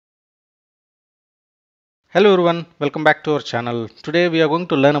Hello everyone, welcome back to our channel. Today we are going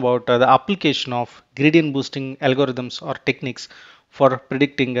to learn about the application of gradient boosting algorithms or techniques for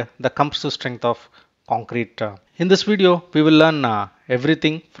predicting the compressive strength of concrete. In this video, we will learn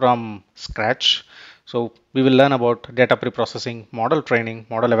everything from scratch. So we will learn about data preprocessing, model training,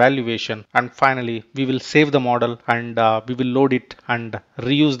 model evaluation, and finally we will save the model and we will load it and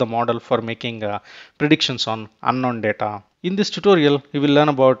reuse the model for making predictions on unknown data. In this tutorial, we will learn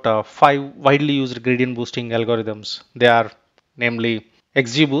about 5 widely used gradient boosting algorithms. They are namely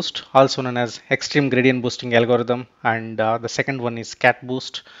XGBoost, also known as extreme gradient boosting algorithm, and the second one is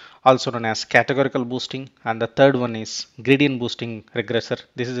CatBoost, also known as categorical boosting, and the third one is gradient boosting regressor.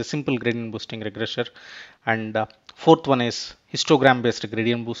 This is a simple gradient boosting regressor, and fourth one is histogram-based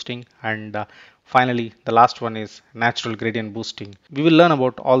gradient boosting, and finally the last one is natural gradient boosting. We will learn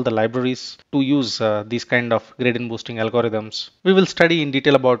about all the libraries to use these kind of gradient boosting algorithms. We will study in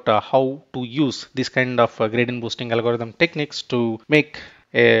detail about how to use this kind of gradient boosting algorithm techniques to make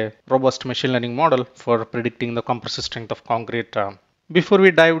a robust machine learning model for predicting the compressive strength of concrete. Before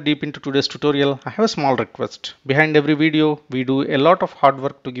we dive deep into today's tutorial, I have a small request. Behind every video, we do a lot of hard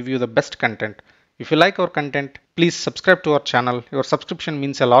work to give you the best content. If you like our content, please subscribe to our channel. Your subscription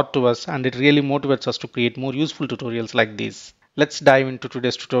means a lot to us and it really motivates us to create more useful tutorials like these. Let's dive into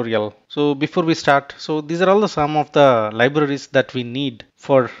today's tutorial. So before we start, these are all some of the libraries that we need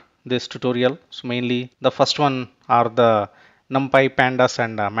for this tutorial. So mainly the first one are the NumPy, Pandas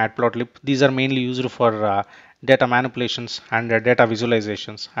and Matplotlib. These are mainly used for data manipulations and data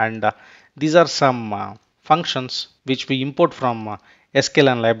visualizations, and these are some functions which we import from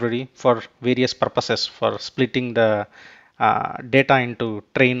sklearn library for various purposes, for splitting the data into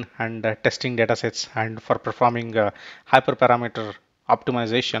train and testing datasets, and for performing hyperparameter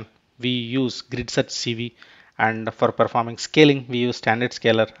optimization we use gridset CV, and for performing scaling we use standard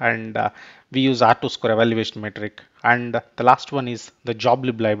scaler, and we use R2 score evaluation metric. And the last one is the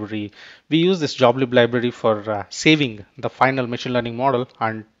joblib library. We use this joblib library for saving the final machine learning model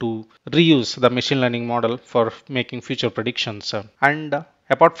and to reuse the machine learning model for making future predictions. And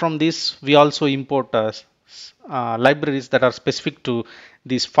apart from this, we also import libraries that are specific to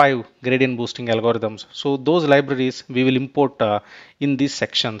these 5 gradient boosting algorithms. So those libraries we will import in these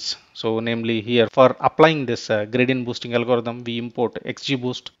sections. So namely here for applying this gradient boosting algorithm, we import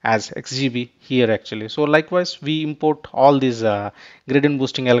XGBoost as XGB here actually. So likewise, we import all these gradient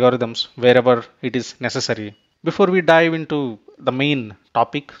boosting algorithms wherever it is necessary. Before we dive into the main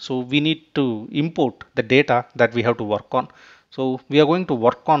topic, so we need to import the data that we have to work on. So we are going to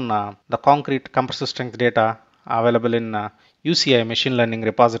work on the concrete compressive strength data available in UCI machine learning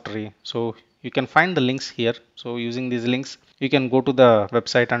repository. So you can find the links here. So using these links, you can go to the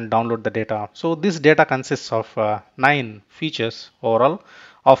website and download the data. So this data consists of 9 features overall.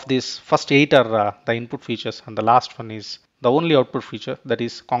 Of these, first 8 are the input features, and the last one is the only output feature, that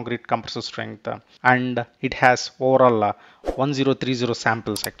is concrete compressive strength, and it has overall 1030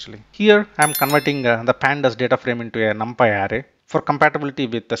 samples actually. Here I am converting the pandas data frame into a NumPy array for compatibility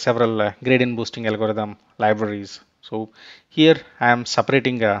with the several gradient boosting algorithm libraries. So here I am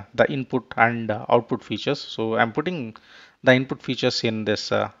separating the input and output features. So I am putting the input features in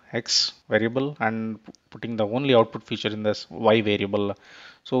this x variable and putting the only output feature in this y variable.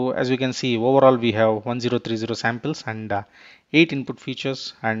 So as you can see, overall we have 1030 samples and 8 input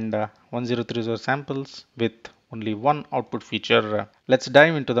features and 1030 samples with only one output feature. Let's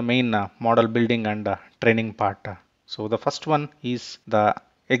dive into the main model building and training part. So the first one is the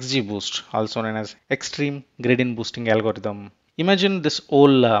XGBoost, also known as extreme gradient boosting algorithm. Imagine this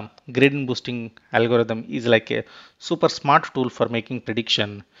whole gradient boosting algorithm is like a super smart tool for making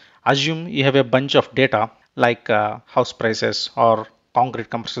prediction. Assume you have a bunch of data like house prices or concrete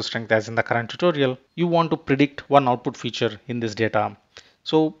compressive strength, as in the current tutorial. You want to predict one output feature in this data.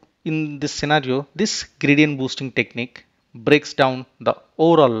 So in this scenario, this gradient boosting technique breaks down the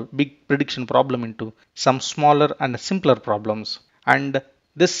overall big prediction problem into some smaller and simpler problems. And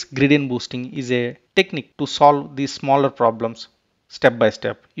this gradient boosting is a technique to solve these smaller problems step by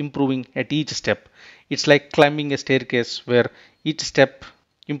step, improving at each step. It's like climbing a staircase where each step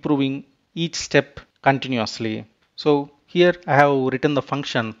improving each step continuously. So here I have written the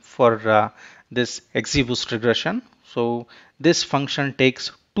function for this XGBoost regression. So this function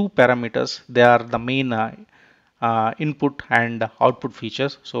takes two parameters. They are the main input and output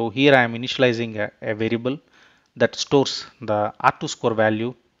features. So here I am initializing a variable that stores the R2 score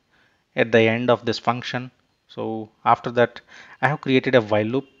value at the end of this function. So after that, I have created a while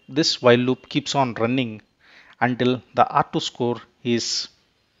loop. This while loop keeps on running until the R2 score is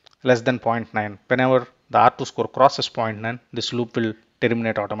less than 0.9. Whenever the R2 score crosses 0.9, this loop will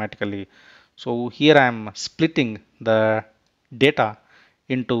terminate automatically. So here I am splitting the data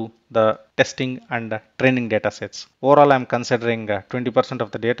into the testing and training data sets. Overall, I'm considering 20%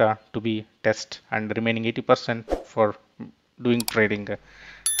 of the data to be test and remaining 80% for doing trading.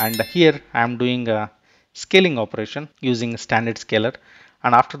 And here I am doing a scaling operation using standard scaler.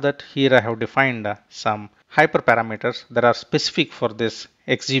 And after that, here I have defined some hyperparameters that are specific for this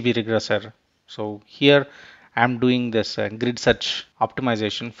XGB regressor. So here I am doing this grid search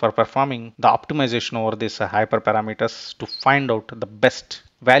optimization for performing the optimization over these hyperparameters to find out the best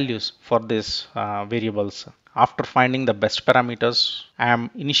values for these variables. After finding the best parameters, I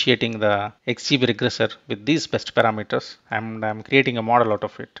am initiating the XGB regressor with these best parameters and I am creating a model out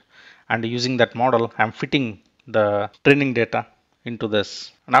of it. And using that model, I am fitting the training data into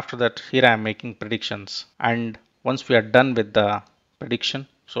this. And after that, here I am making predictions. And once we are done with the prediction,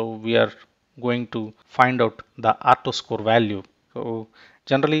 so we are going to find out the R2 score value. So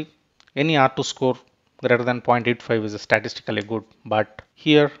generally, any R2 score greater than 0.85 is statistically good, but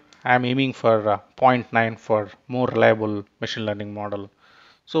here I am aiming for zero point 0.9 for more reliable machine learning model.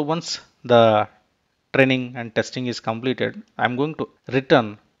 So once the training and testing is completed, I'm going to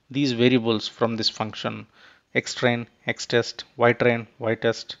return these variables from this function: xtrain, xtest, ytrain,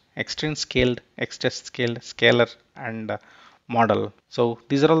 ytest, xtrain scaled, xtest scaled, scalar, and model. So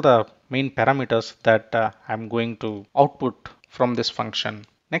these are all the main parameters that I'm going to output from this function.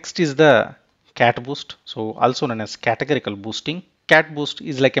 Next is the CatBoost, so also known as categorical boosting. CatBoost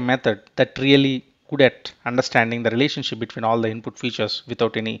is like a method that really good at understanding the relationship between all the input features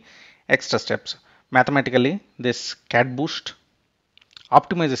without any extra steps. Mathematically, this CatBoost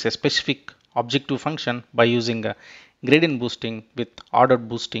optimizes a specific objective function by using a gradient boosting with ordered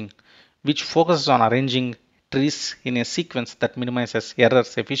boosting, which focuses on arranging trees in a sequence that minimizes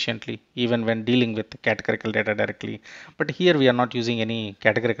errors efficiently even when dealing with categorical data directly. But here we are not using any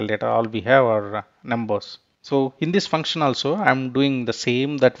categorical data, all we have are numbers. So in this function also, I'm doing the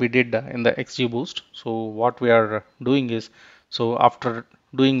same that we did in the XGBoost. So what we are doing is, so after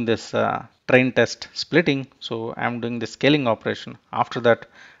doing this train test splitting, so I'm doing the scaling operation. After that,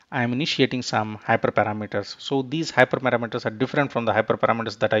 I'm initiating some hyperparameters. So these hyperparameters are different from the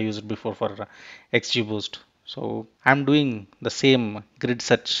hyperparameters that I used before for XGBoost. So I'm doing the same grid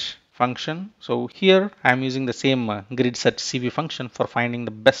search function. So here I'm using the same grid search CV function for finding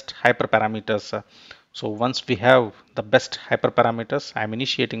the best hyperparameters. So once we have the best hyperparameters, I'm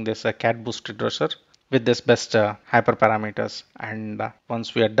initiating this CatBoost regressor with this best hyperparameters. And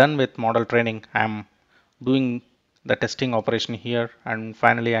once we are done with model training, I'm doing the testing operation here, and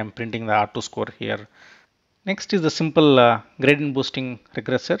finally I'm printing the R2 score here. Next is the simple gradient boosting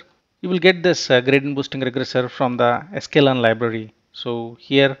regressor. You will get this gradient boosting regressor from the sklearn library. So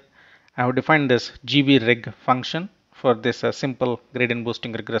here I have defined this GBreg function for this simple gradient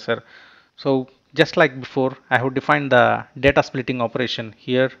boosting regressor. So just like before, I have defined the data splitting operation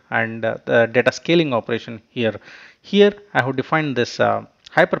here and the data scaling operation here. Here I have defined this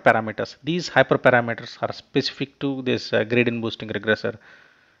hyperparameters. These hyperparameters are specific to this gradient boosting regressor.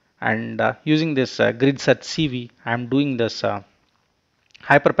 And using this grid search CV, I am doing this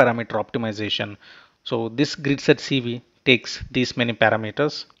hyperparameter optimization. So this grid search CV takes these many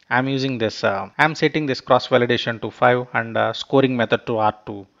parameters. I'm using this, I'm setting this cross validation to 5 and scoring method to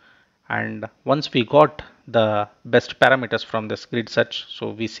R2. And once we got the best parameters from this grid search,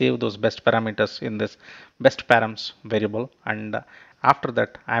 so we save those best parameters in this best params variable. And after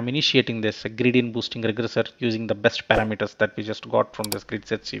that, I'm initiating this gradient boosting regressor using the best parameters that we just got from this grid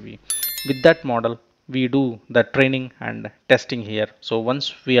search CV. With that model, we do the training and testing here. So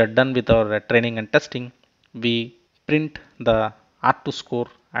once we are done with our training and testing, we print the R2 score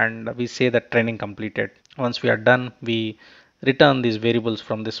and we say that training completed. Once we are done, we return these variables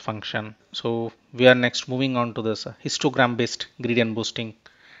from this function. So we are next moving on to this histogram-based gradient boosting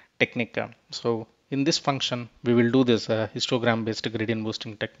technique. So in this function, we will do this histogram-based gradient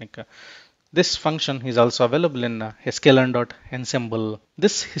boosting technique. This function is also available in sklearn.ensemble.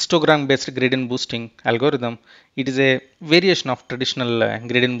 This histogram-based gradient boosting algorithm, it is a variation of traditional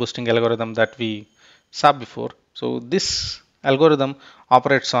gradient boosting algorithm that we saw before. So this algorithm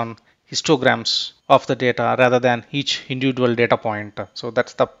operates on histograms of the data rather than each individual data point. So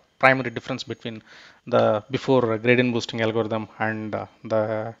that's the primary difference between the before gradient boosting algorithm and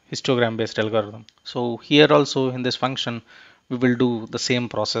the histogram based algorithm. So here also in this function, we will do the same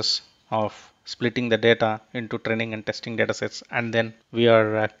process of splitting the data into training and testing datasets, and then we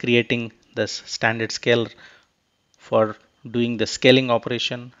are creating this standard scale for doing the scaling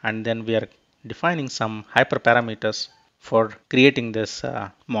operation, and then we are defining some hyperparameters for creating this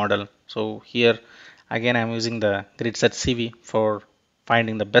model. So here again I'm using the grid search CV for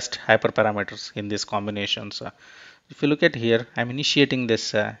finding the best hyperparameters in these combinations. If you look at here, I'm initiating this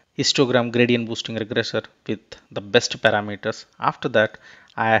histogram gradient boosting regressor with the best parameters. After that,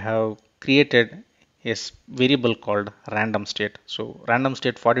 I have created a variable called random state. So random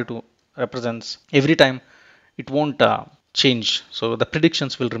state 42 represents every time it won't change. So the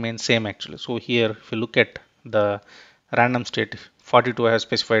predictions will remain same actually. So here, if you look at the random state 42 I have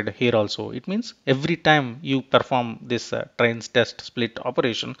specified here also, it means every time you perform this trains test split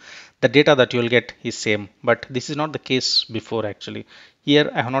operation, the data that you will get is same. But this is not the case before actually. Here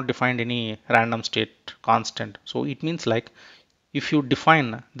I have not defined any random state constant. So it means like if you define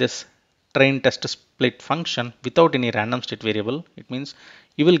this train test split function without any random state variable, it means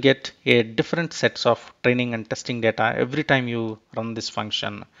you will get a different sets of training and testing data every time you run this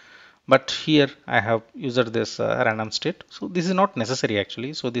function. But here I have used this random state, so this is not necessary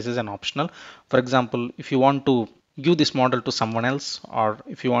actually. So this is an optional. For example, if you want to give this model to someone else, or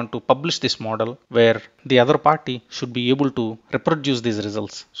if you want to publish this model where the other party should be able to reproduce these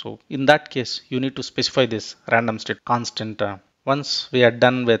results, so in that case you need to specify this random state constant. Once we are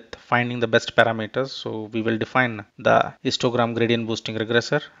done with finding the best parameters, so we will define the histogram gradient boosting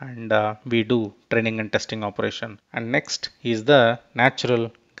regressor, and we do training and testing operation. And next is the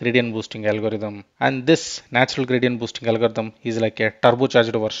natural gradient boosting algorithm. And this natural gradient boosting algorithm is like a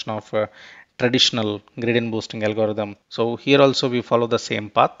turbocharged version of traditional gradient boosting algorithm. So here also we follow the same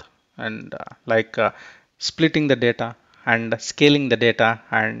path, and splitting the data and scaling the data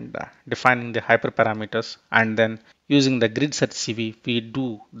and defining the hyperparameters, and then using the grid set CV we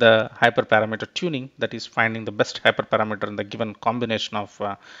do the hyperparameter tuning, that is finding the best hyperparameter in the given combination of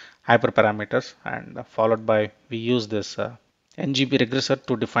hyperparameters, and followed by we use this NGB regressor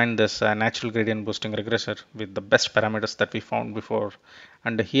to define this natural gradient boosting regressor with the best parameters that we found before.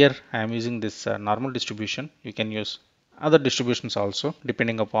 And here I am using this normal distribution. You can use other distributions also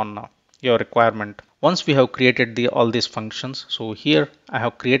depending upon your requirement. Once we have created all these functions, so here I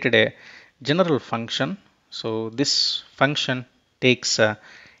have created a general function. So this function takes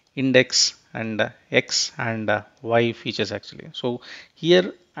index and x and y features actually. So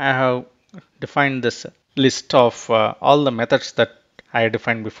here I have defined this list of all the methods that I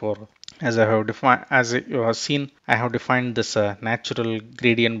defined before. As you have seen, I have defined this natural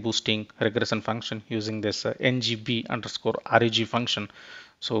gradient boosting regression function using this ngb underscore reg function.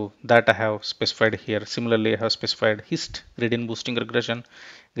 So that I have specified here. Similarly, I have specified hist gradient boosting regression,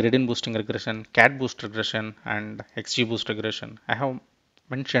 CatBoost regression, and XGBoost regression. I have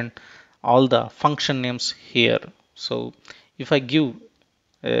mentioned all the function names here. So if I give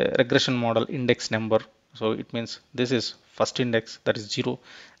a regression model index number, so it means this is first index, that is 0,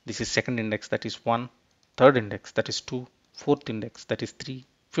 this is second index, that is 1, third index, that is 2, fourth index, that is 3,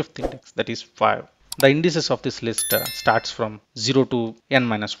 fifth index, that is 5. The indices of this list starts from 0 to n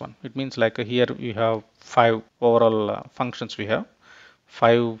minus 1. It means like here you have 5 overall functions. We have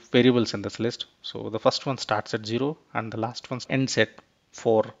 5 variables in this list. So the first one starts at 0 and the last one ends at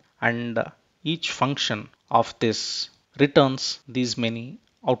 4. And each function of this returns these many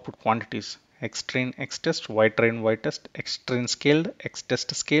output quantities: xtrain, xtest, ytrain, ytest, xtrain scaled,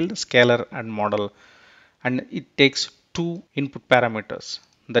 xtest scaled, scalar, and model. And it takes two input parameters,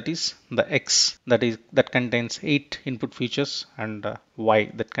 that is the x that contains 8 input features, and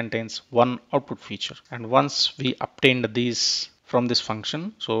y that contains 1 output feature. And once we obtained these from this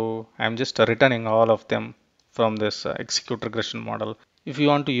function, so I'm just returning all of them from this execute regression model. If you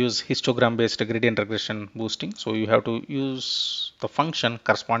want to use histogram-based gradient regression boosting, so you have to use the function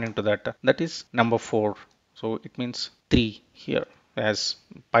corresponding to that. That is number 4. So it means 3 here, as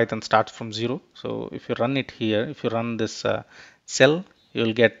Python starts from 0. So if you run it here, if you run this cell, you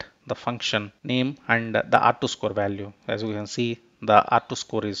will get the function name and the R2 score value. As you can see, the R2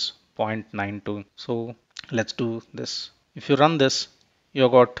 score is 0.92. So let's do this. If you run this, you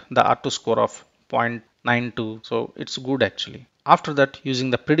got the R2 score of 0.92. So it's good actually. After that, using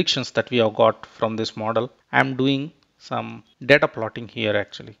the predictions that we have got from this model, I'm doing some data plotting here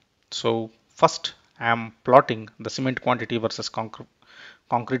actually. So first, I'm plotting the cement quantity versus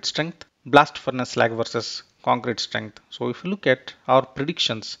concrete strength, blast furnace slag versus concrete strength. So if you look at our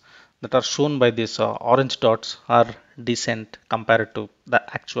predictions that are shown by these orange dots are decent compared to the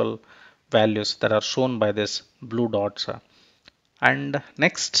actual values that are shown by this blue dots. And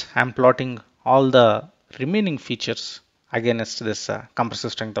next, I'm plotting all the remaining features against this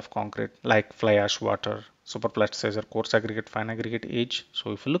compressive strength of concrete, like fly ash, water, superplasticizer, coarse aggregate, fine aggregate, age.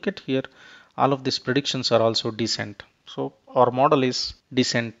 So if you look at here, all of these predictions are also decent. So our model is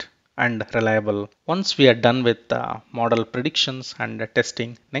decent and reliable. Once we are done with the model predictions and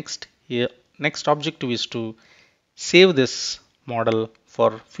testing, next objective is to save this model for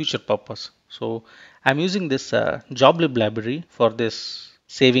future purpose. So I'm using this joblib library for this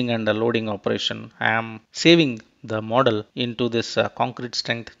saving and loading operation. I am saving the model into this concrete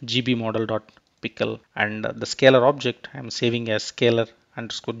strength GB model dot pickle, and the scalar object I am saving as scalar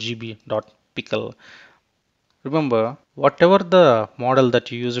underscore GB dot pickle. Remember, whatever the model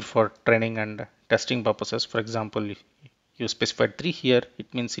that you used for training and testing purposes, for example, you specified 3 here,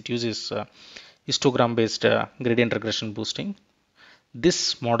 it means it uses histogram-based gradient regression boosting. This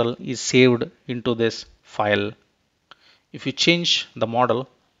model is saved into this file. If you change the model,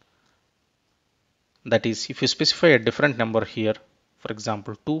 that is, if you specify a different number here, for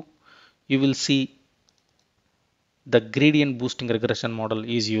example 2, you will see the gradient boosting regression model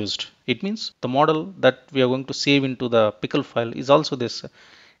is used. It means the model that we are going to save into the pickle file is also this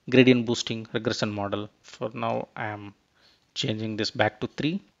gradient boosting regression model. For now, I am changing this back to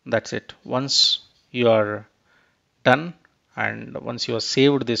 3. That's it. Once you are done and once you have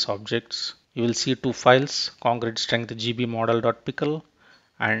saved these objects, you will see 2 files, concrete strength GB model.pickle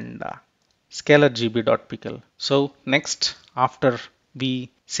and scalar gb.pickle. So next, after we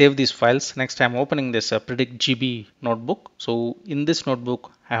save these files, next I'm opening this predict GB notebook. So in this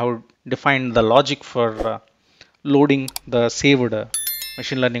notebook, I have defined the logic for loading the saved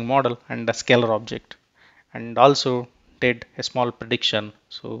machine learning model and the scalar object, and also did a small prediction.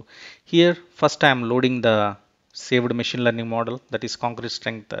 So here first I am loading the saved machine learning model, that is concrete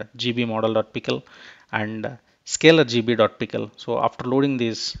strength GB model.pickle and scalar gb.pickle. So after loading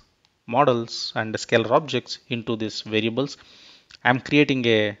these models and scalar objects into these variables, I am creating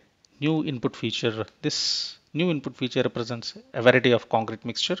a new input feature. This new input feature represents a variety of concrete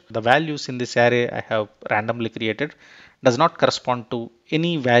mixture. The values in this array I have randomly created does not correspond to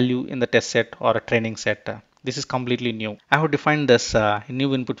any value in the test set or a training set. This is completely new. I have defined this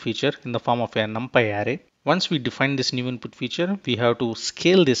new input feature in the form of a numpy array. Once we define this new input feature, we have to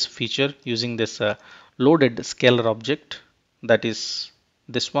scale this feature using this loaded scalar object, that is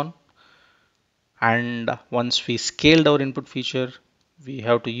this one. And once we scaled our input feature, we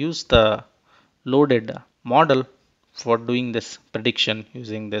have to use the loaded model for doing this prediction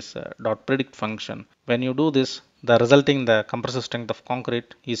using this .predict function. When you do this, the resulting the compressive strength of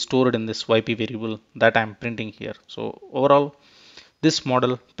concrete is stored in this YP variable that I am printing here. So overall, this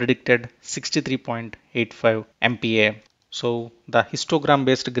model predicted 63.85 MPa. So the histogram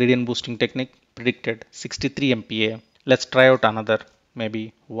based gradient boosting technique predicted 63 MPa. Let's try out another,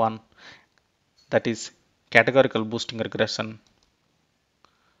 maybe one, that is categorical boosting regression.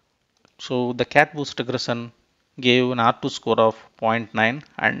 So the CatBoost regression gave an R2 score of 0.9,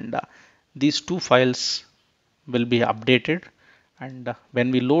 and these 2 files will be updated, and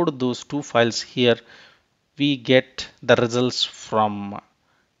when we load those 2 files here, we get the results from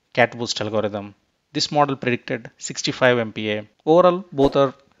CatBoost algorithm. This model predicted 65 MPa. Overall, both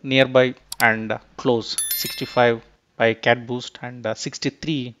are nearby and close, 65 by CatBoost and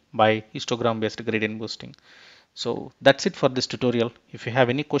 63 by histogram based gradient boosting. So that's it for this tutorial. If you have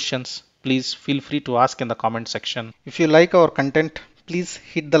any questions, please feel free to ask in the comment section. If you like our content, please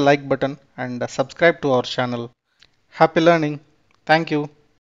hit the like button and subscribe to our channel. Happy learning. Thank you.